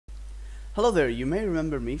Hello there, you may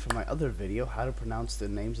remember me from my other video, how to pronounce the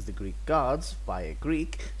names of the Greek gods by a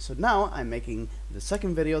Greek. So now I'm making the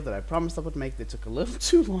second video that I promised I would make that took a little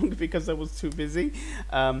too long because I was too busy.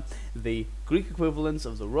 The Greek equivalents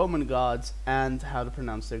of the Roman gods and how to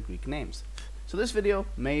pronounce their Greek names. So this video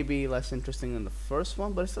may be less interesting than the first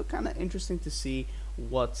one, but it's still kind of interesting to see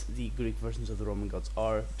what the Greek versions of the Roman gods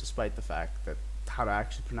are, despite the fact that how to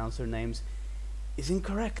actually pronounce their names is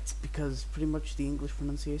incorrect, because pretty much the English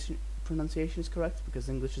pronunciation is correct, because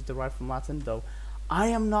English is derived from Latin, though I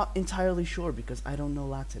am not entirely sure because I don't know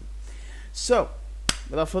Latin. So,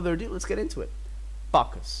 without further ado, let's get into it.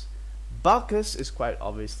 Bacchus. Bacchus is quite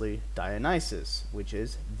obviously Dionysus, which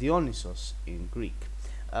is Dionysos in Greek.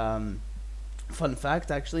 Fun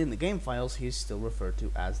fact, actually, in the game files, he is still referred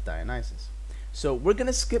to as Dionysus. So we're going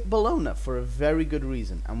to skip Bellona for a very good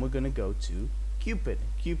reason, and we're going to go to Cupid.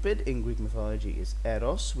 Cupid in Greek mythology is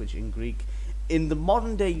Eros, which in Greek, in the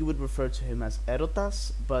modern day, you would refer to him as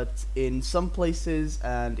Erotas, but in some places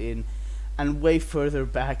and way further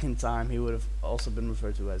back in time, he would have also been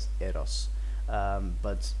referred to as Eros.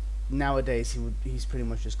 But nowadays, he's pretty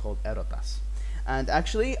much just called Erotas. And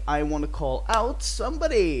actually, I want to call out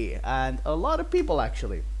somebody, and a lot of people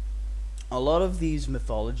actually. A lot of these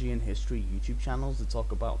mythology and history YouTube channels that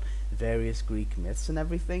talk about various Greek myths and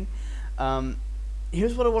everything,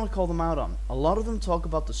 here's what I want to call them out on. A lot of them talk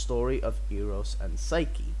about the story of Eros and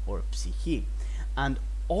Psyche, or Psyche, and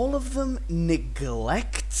all of them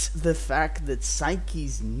neglect the fact that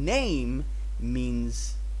Psyche's name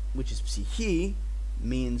means, which is Psyche,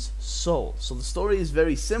 means soul. So the story is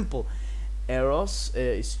very simple. Eros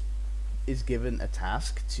is given a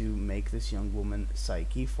task to make this young woman,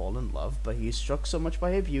 Psyche, fall in love, but he is struck so much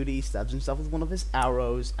by her beauty, he stabs himself with one of his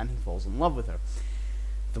arrows, and he falls in love with her.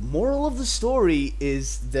 The moral of the story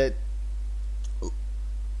is that,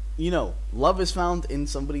 you know, love is found in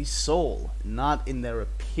somebody's soul, not in their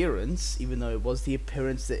appearance, even though it was the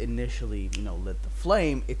appearance that initially, you know, lit the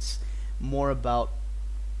flame. It's more about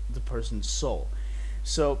the person's soul.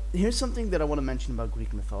 So here's something that I want to mention about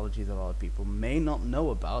Greek mythology that a lot of people may not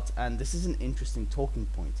know about, and this is an interesting talking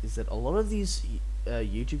point, is that a lot of these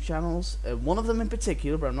YouTube channels, one of them in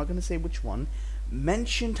particular, but I'm not going to say which one,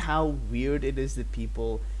 mentioned how weird it is that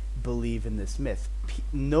people believe in this myth.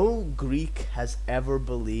 No Greek has ever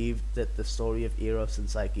believed that the story of Eros and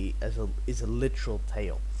Psyche is a literal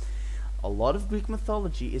tale. A lot of Greek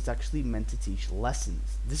mythology is actually meant to teach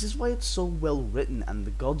lessons. This is why it's so well written, and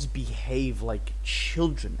the gods behave like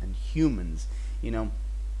children and humans. You know,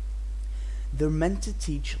 they're meant to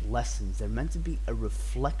teach lessons. They're meant to be a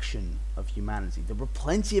reflection of humanity. There were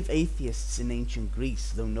plenty of atheists in ancient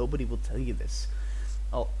Greece, though nobody will tell you this.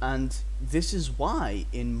 Oh, and this is why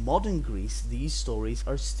in modern Greece these stories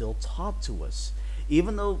are still taught to us.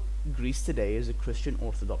 Even though Greece today is a Christian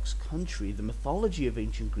Orthodox country, the mythology of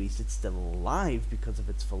ancient Greece is still alive because of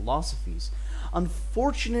its philosophies.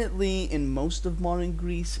 Unfortunately, in most of modern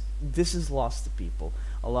Greece, this is lost to people.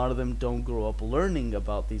 A lot of them don't grow up learning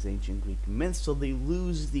about these ancient Greek myths, so they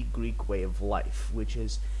lose the Greek way of life, which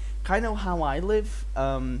is kind of how I live.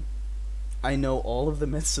 I know all of the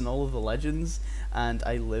myths and all of the legends, and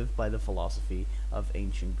I live by the philosophy of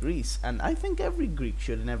ancient Greece. And I think every Greek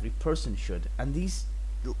should, and every person should. And these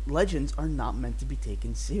legends are not meant to be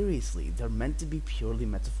taken seriously. They're meant to be purely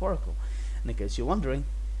metaphorical. And in case you're wondering,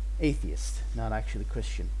 atheist, not actually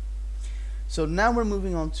Christian. So now we're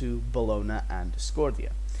moving on to Bellona and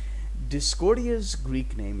Discordia. Discordia's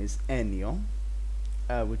Greek name is Enio,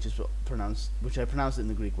 which I pronounced it in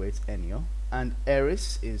the Greek way, it's Enio. And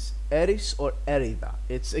Eris is Eris or Erida.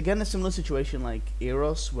 It's again a similar situation like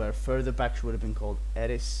Eros, where further back she would have been called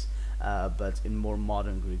Eris, but in more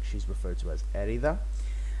modern Greek she's referred to as Erida.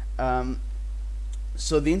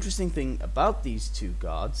 So the interesting thing about these two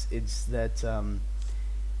gods is that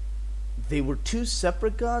they were two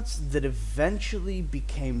separate gods that eventually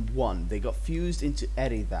became one. They got fused into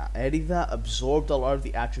Erida. Erida absorbed a lot of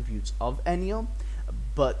the attributes of Enio,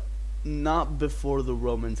 but not before the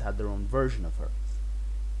Romans had their own version of her.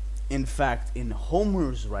 In fact, in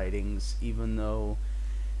Homer's writings, even though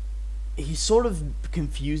he sort of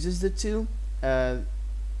confuses the two,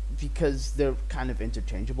 because they're kind of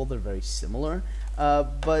interchangeable, they're very similar,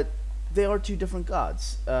 but they are two different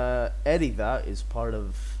gods. Erida is part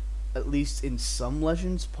of, at least in some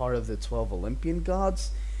legends, part of the 12 Olympian gods,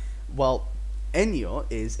 while Enio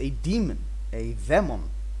is a demon, a demon,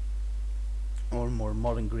 or more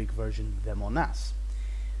modern Greek version, demonas.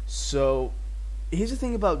 So here's the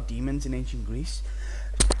thing about demons in ancient Greece.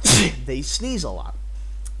 They sneeze a lot,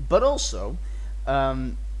 but also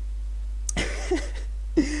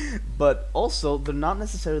But also, they're not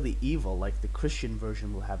necessarily evil like the Christian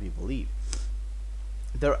version will have you believe.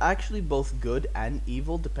 They're actually both good and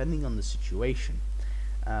evil depending on the situation.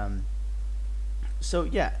 Um, so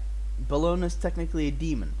yeah, Bellona is technically a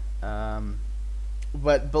demon.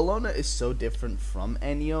 But Bellona is so different from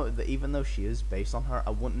Enyo that even though she is based on her,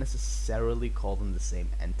 I wouldn't necessarily call them the same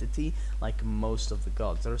entity like most of the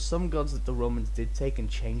gods. There are some gods that the Romans did take and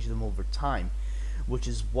change them over time, which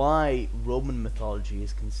is why Roman mythology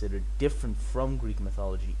is considered different from Greek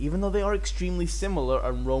mythology. Even though they are extremely similar,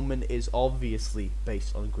 and Roman is obviously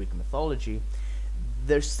based on Greek mythology,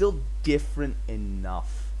 they're still different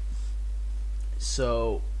enough.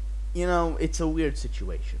 So, you know, it's a weird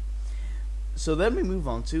situation. So then we move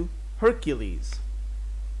on to Hercules,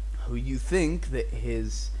 who you think that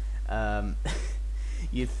his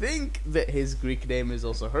you think that his Greek name is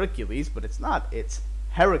also Hercules, but it's not. It's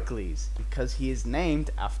Heracles, because he is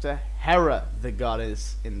named after Hera, the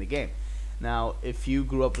goddess in the game. Now, if you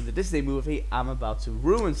grew up with the Disney movie, I'm about to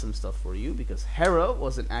ruin some stuff for you, because Hera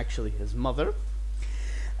wasn't actually his mother.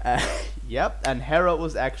 Yep, and Hera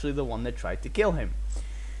was actually the one that tried to kill him.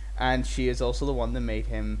 And she is also the one that made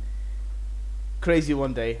him crazy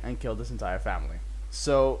one day and killed his entire family.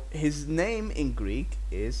 So his name in Greek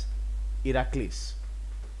is Iraklis,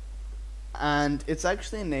 and it's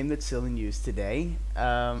actually a name that's still in use today.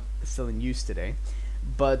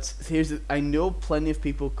 But I know plenty of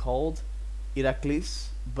people called Iraklis,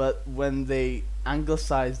 but when they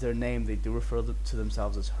anglicize their name, they do refer to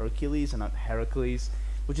themselves as Hercules and not Heracles,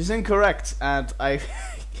 which is incorrect. And I,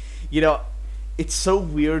 you know, it's so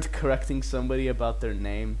weird correcting somebody about their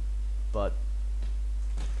name, but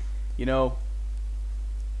you know,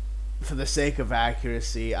 for the sake of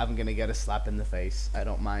accuracy, I'm gonna get a slap in the face. I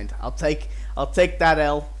don't mind. I'll take that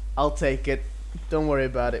L. I'll take it. Don't worry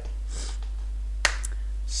about it.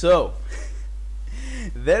 So,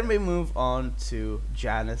 then we move on to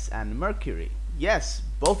Janus and Mercury. Yes,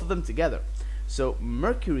 both of them together. So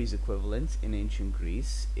Mercury's equivalent in ancient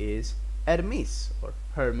Greece is Hermes, or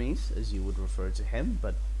Hermes, as you would refer to him,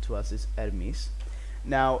 but to us is Hermes.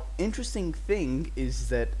 Now, interesting thing is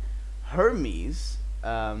that Hermes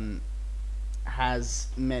has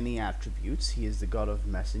many attributes. He is the god of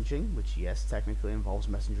messaging, which yes, technically involves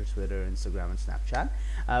Messenger, Twitter, Instagram, and Snapchat.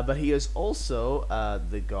 But he is also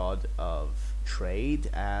the god of trade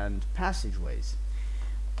and passageways,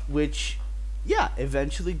 which, yeah,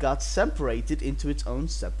 eventually got separated into its own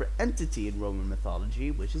separate entity in Roman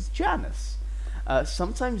mythology, which is Janus.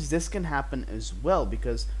 Sometimes this can happen as well,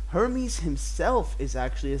 because Hermes himself is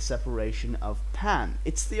actually a separation of Pan.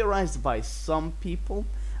 It's theorized by some people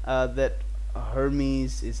that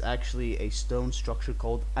Hermes is actually a stone structure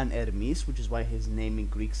called an Hermes, which is why his name in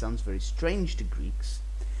Greek sounds very strange to Greeks,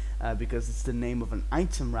 because it's the name of an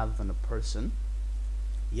item rather than a person.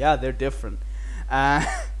 Yeah, they're different. And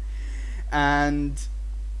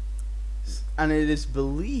it is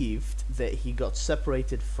believed that he got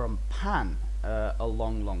separated from Pan a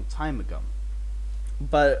long time ago.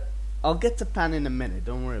 But I'll get to Pan in a minute,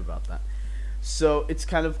 don't worry about that. So it's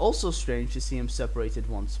kind of also strange to see him separated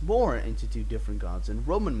once more into two different gods in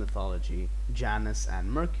Roman mythology, Janus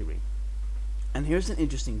and Mercury. And here's an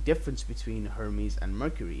interesting difference between Hermes and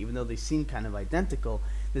Mercury. Even though they seem kind of identical,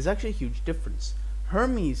 there's actually a huge difference.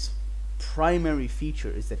 Hermes' primary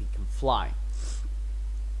feature is that he can fly.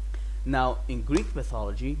 Now, in Greek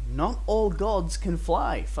mythology, not all gods can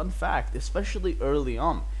fly. Fun fact, especially early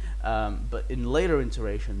on. But in later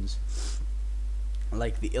iterations,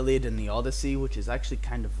 like the Iliad and the Odyssey, which is actually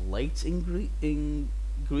kind of late in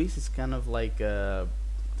Greece, it's kind of like I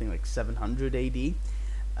think like 700 AD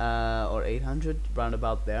or 800, round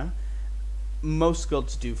about there. Most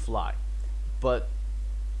gods do fly, but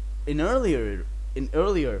in earlier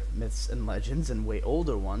myths and legends and way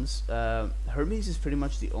older ones, Hermes is pretty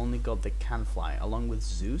much the only god that can fly, along with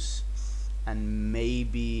Zeus and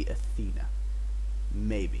maybe Athena.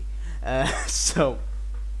 Maybe. So,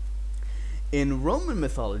 in Roman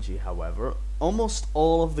mythology, however, almost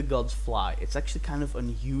all of the gods fly. It's actually kind of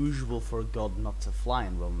unusual for a god not to fly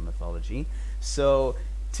in Roman mythology. So,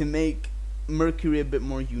 to make Mercury a bit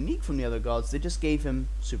more unique from the other gods, they just gave him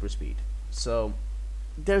super speed. So,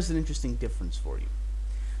 there's an interesting difference for you.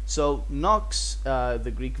 So, Nox,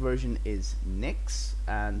 the Greek version is Nyx,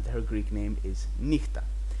 and her Greek name is Nichta.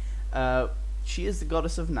 She is the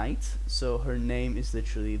goddess of night, so her name is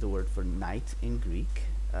literally the word for night in Greek.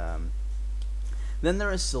 Then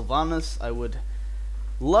there is Sylvanus. I would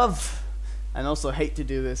love and also hate to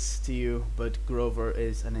do this to you, but Grover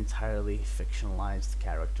is an entirely fictionalized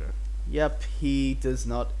character. Yep, he does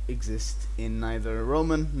not exist in neither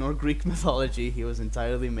Roman nor Greek mythology. He was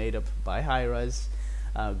entirely made up by Hi-Rez.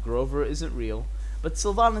 Grover isn't real, but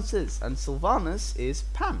Sylvanus is, and Sylvanus is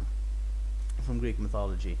Pan from Greek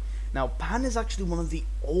mythology. Now, Pan is actually one of the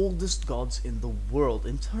oldest gods in the world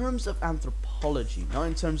in terms of anthropology, not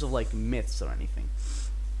in terms of like myths or anything.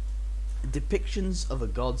 Depictions of a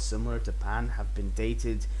god similar to Pan have been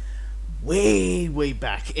dated way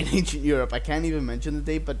back in ancient Europe. I can't even mention the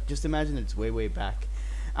date, but just imagine it's way back.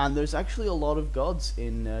 And there's actually a lot of gods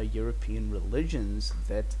in European religions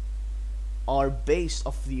that are based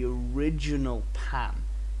off the original Pan.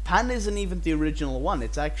 Pan isn't even the original one.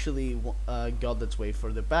 It's actually a god that's way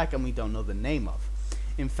further back and we don't know the name of.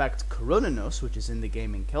 In fact, Coronanos, which is in the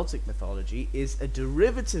game in Celtic mythology, is a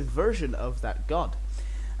derivative version of that god.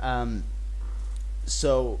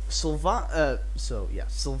 Sylvanus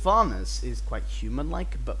is quite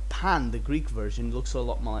human-like, but Pan, the Greek version, looks a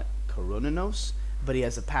lot more like Coronanos, but he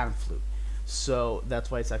has a pan flute. So that's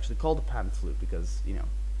why it's actually called a pan flute, because, you know,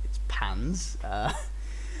 it's Pan's.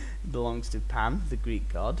 Belongs to Pan, the Greek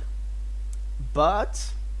god.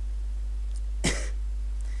 But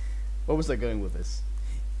where was I going with this?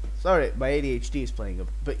 Sorry, my ADHD is playing up.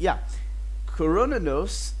 But yeah,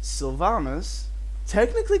 Coronanos, Sylvanus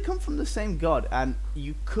technically come from the same god, and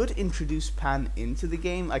you could introduce Pan into the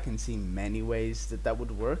game. I can see many ways that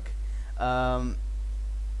would work. But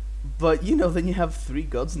you know, then you have 3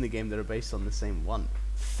 gods in the game that are based on the same one.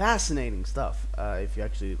 Fascinating stuff, if you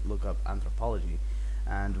actually look up anthropology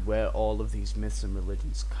and where all of these myths and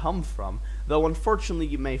religions come from, though unfortunately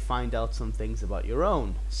you may find out some things about your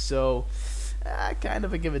own, so kind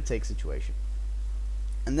of a give and take situation.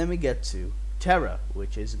 And then we get to Terra,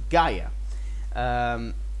 which is Gaia.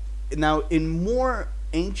 Now in more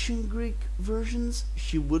ancient Greek versions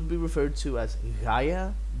she would be referred to as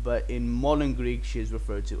Gaia, but in modern Greek she is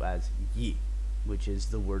referred to as Yi, which is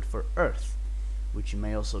the word for earth, which you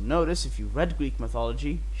may also notice if you read Greek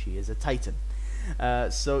mythology, she is a titan.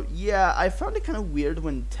 So yeah, I found it kind of weird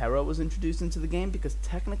when Terra was introduced into the game, because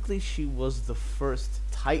technically she was the first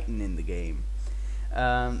Titan in the game.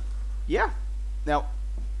 Yeah, now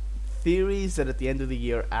theories that at the end of the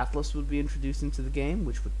year Atlas would be introduced into the game,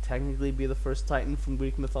 which would technically be the first Titan from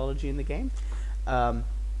Greek mythology in the game.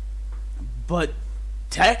 But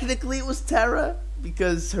technically it was Terra,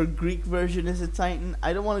 because her Greek version is a Titan.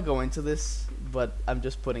 I don't want to go into this, but I'm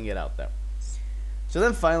just putting it out there. So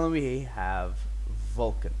then finally we have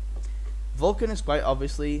Vulcan. Vulcan is quite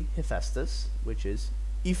obviously Hephaestus, which is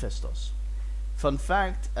Hephaestos. Fun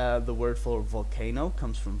fact, the word for volcano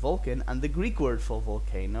comes from Vulcan, and the Greek word for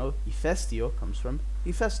volcano, Hephaestio, comes from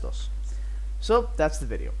Hephaestos. So that's the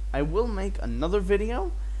video. I will make another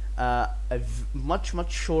video, much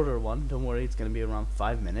shorter one, don't worry, it's going to be around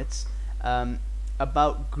 5 minutes,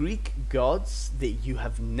 about Greek gods that you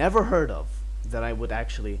have never heard of, that I would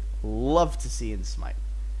actually love to see in Smite.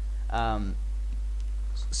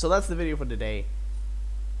 So that's the video for today.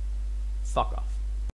 Fuck off.